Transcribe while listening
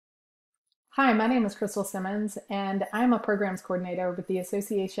Hi, my name is Crystal Simmons, and I'm a programs coordinator with the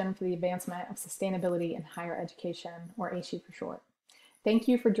Association for the Advancement of Sustainability in Higher Education, or AASHE for short. Thank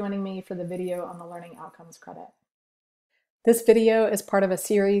you for joining me for the video on the Learning Outcomes credit. This video is part of a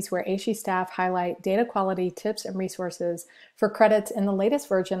series where AASHE staff highlight data quality tips and resources for credits in the latest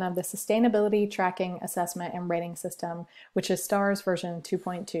version of the Sustainability Tracking Assessment and Rating System, which is STARS version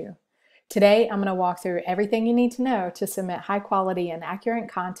 2.2. Today, I'm going to walk through everything you need to know to submit high quality and accurate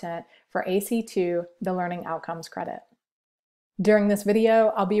content for AC2, the Learning Outcomes credit. During this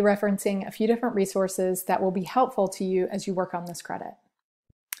video, I'll be referencing a few different resources that will be helpful to you as you work on this credit.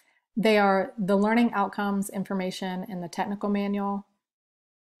 They are the Learning Outcomes information in the technical manual,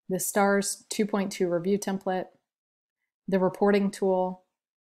 the STARS 2.2 review template, the reporting tool,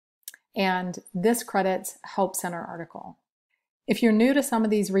 and this credit's Help Center article. If you're new to some of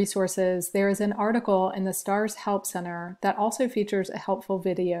these resources, there is an article in the STARS Help Center that also features a helpful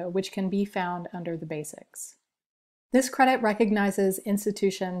video which can be found under the basics. This credit recognizes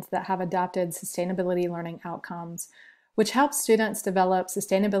institutions that have adopted sustainability learning outcomes, which helps students develop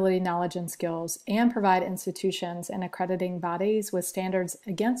sustainability knowledge and skills and provide institutions and accrediting bodies with standards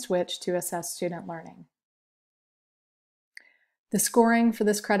against which to assess student learning. The scoring for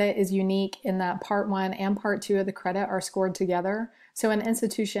this credit is unique in that Part 1 and Part 2 of the credit are scored together, so an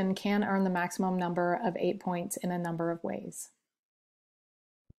institution can earn the maximum number of 8 points in a number of ways.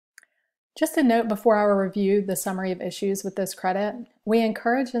 Just a note before I review the summary of issues with this credit, we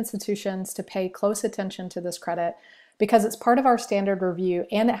encourage institutions to pay close attention to this credit because it's part of our standard review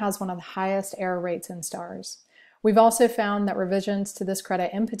and it has one of the highest error rates in STARS. We've also found that revisions to this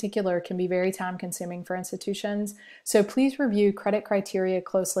credit in particular can be very time-consuming for institutions, so please review credit criteria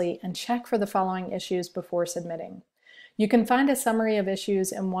closely and check for the following issues before submitting. You can find a summary of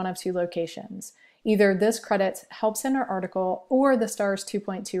issues in one of two locations, either this credit's Help Center article or the STARS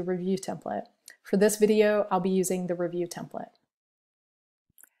 2.2 review template. For this video, I'll be using the review template.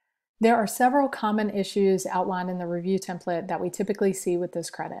 There are several common issues outlined in the review template that we typically see with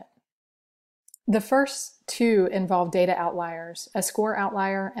this credit. The first two involve data outliers, a score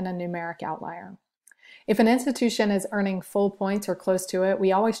outlier and a numeric outlier. If an institution is earning full points or close to it,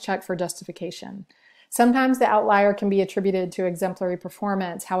 we always check for justification. Sometimes the outlier can be attributed to exemplary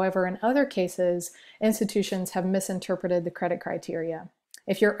performance. However, in other cases, institutions have misinterpreted the credit criteria.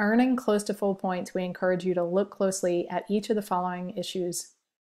 If you're earning close to full points, we encourage you to look closely at each of the following issues.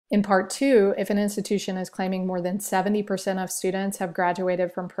 In Part 2, if an institution is claiming more than 70% of students have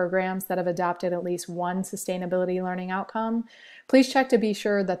graduated from programs that have adopted at least one sustainability learning outcome, please check to be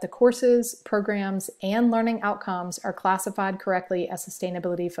sure that the courses, programs, and learning outcomes are classified correctly as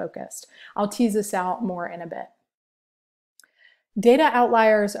sustainability focused. I'll tease this out more in a bit. Data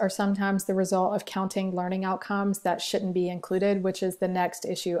outliers are sometimes the result of counting learning outcomes that shouldn't be included, which is the next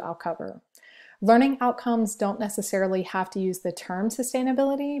issue I'll cover. Learning outcomes don't necessarily have to use the term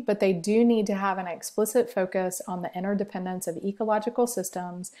sustainability, but they do need to have an explicit focus on the interdependence of ecological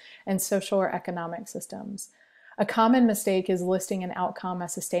systems and social or economic systems. A common mistake is listing an outcome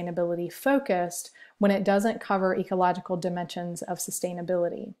as sustainability focused when it doesn't cover ecological dimensions of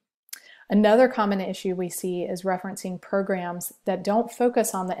sustainability. Another common issue we see is referencing programs that don't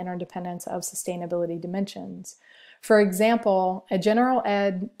focus on the interdependence of sustainability dimensions. For example, a general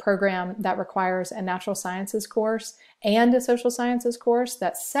ed program that requires a natural sciences course and a social sciences course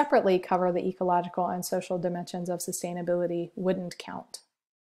that separately cover the ecological and social dimensions of sustainability wouldn't count.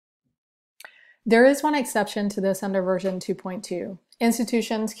 There is one exception to this under version 2.2.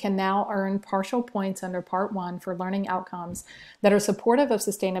 Institutions can now earn partial points under Part 1 for learning outcomes that are supportive of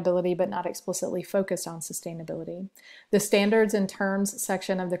sustainability but not explicitly focused on sustainability. The standards and terms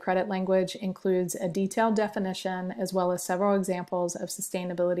section of the credit language includes a detailed definition as well as several examples of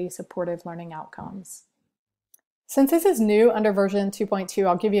sustainability supportive learning outcomes. Since this is new under version 2.2,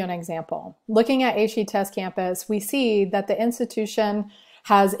 I'll give you an example. Looking at AASHE Test Campus, we see that the institution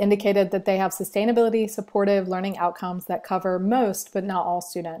has indicated that they have sustainability supportive learning outcomes that cover most but not all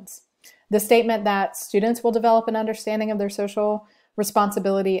students. The statement that students will develop an understanding of their social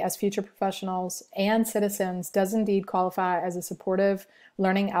responsibility as future professionals and citizens does indeed qualify as a supportive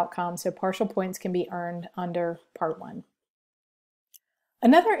learning outcome, so partial points can be earned under Part 1.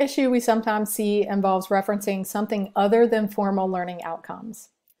 Another issue we sometimes see involves referencing something other than formal learning outcomes.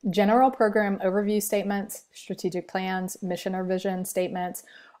 General program overview statements, strategic plans, mission or vision statements,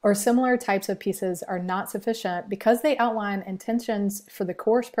 or similar types of pieces are not sufficient because they outline intentions for the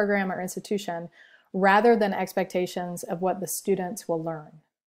course, program, or institution rather than expectations of what the students will learn.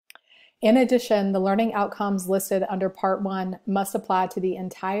 In addition, the learning outcomes listed under Part 1 must apply to the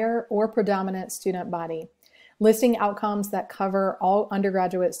entire or predominant student body. Listing outcomes that cover all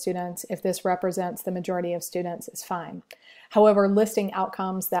undergraduate students, if this represents the majority of students, is fine. However, listing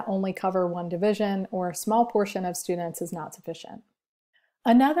outcomes that only cover one division or a small portion of students is not sufficient.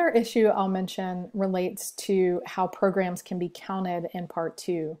 Another issue I'll mention relates to how programs can be counted in Part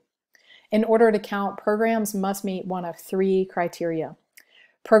 2. In order to count, programs must meet one of 3 criteria.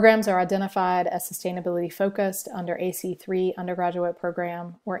 Programs are identified as sustainability focused under AC3 undergraduate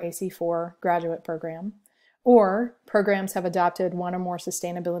program or AC4 graduate program, or programs have adopted one or more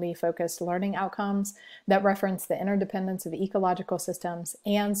sustainability focused learning outcomes that reference the interdependence of ecological systems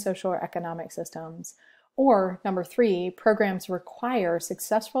and social or economic systems. Or number 3, programs require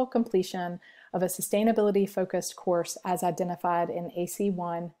successful completion of a sustainability-focused course as identified in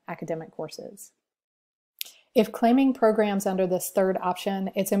AC1 academic courses. If claiming programs under this third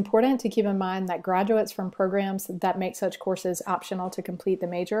option, it's important to keep in mind that graduates from programs that make such courses optional to complete the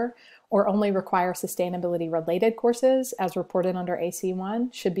major or only require sustainability-related courses, as reported under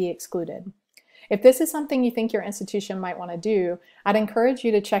AC1, should be excluded. If this is something you think your institution might want to do, I'd encourage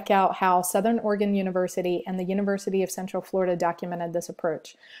you to check out how Southern Oregon University and the University of Central Florida documented this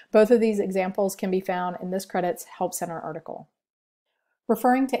approach. Both of these examples can be found in this credit's Help Center article.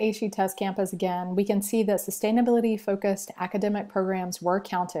 Referring to AASHE Test Campus again, we can see that sustainability-focused academic programs were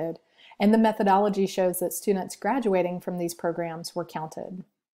counted, and the methodology shows that students graduating from these programs were counted.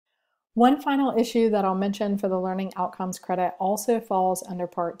 One final issue that I'll mention for the Learning Outcomes credit also falls under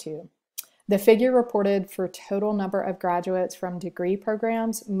Part 2. The figure reported for total number of graduates from degree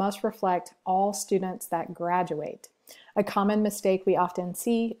programs must reflect all students that graduate. A common mistake we often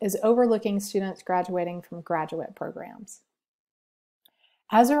see is overlooking students graduating from graduate programs.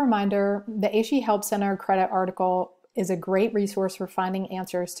 As a reminder, the AASHE Help Center credit article is a great resource for finding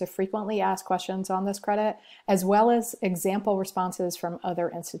answers to frequently asked questions on this credit, as well as example responses from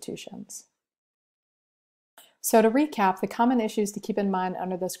other institutions. So to recap, the common issues to keep in mind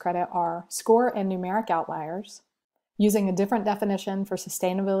under this credit are score and numeric outliers, using a different definition for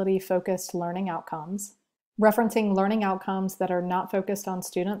sustainability-focused learning outcomes, referencing learning outcomes that are not focused on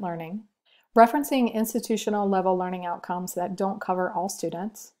student learning, referencing institutional level learning outcomes that don't cover all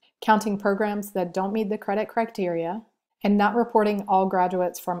students, counting programs that don't meet the credit criteria, and not reporting all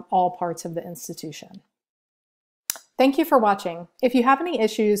graduates from all parts of the institution. Thank you for watching. If you have any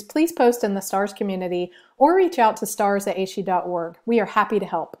issues, please post in the STARS community or reach out to stars@aashe.org. We are happy to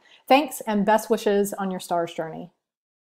help. Thanks and best wishes on your STARS journey.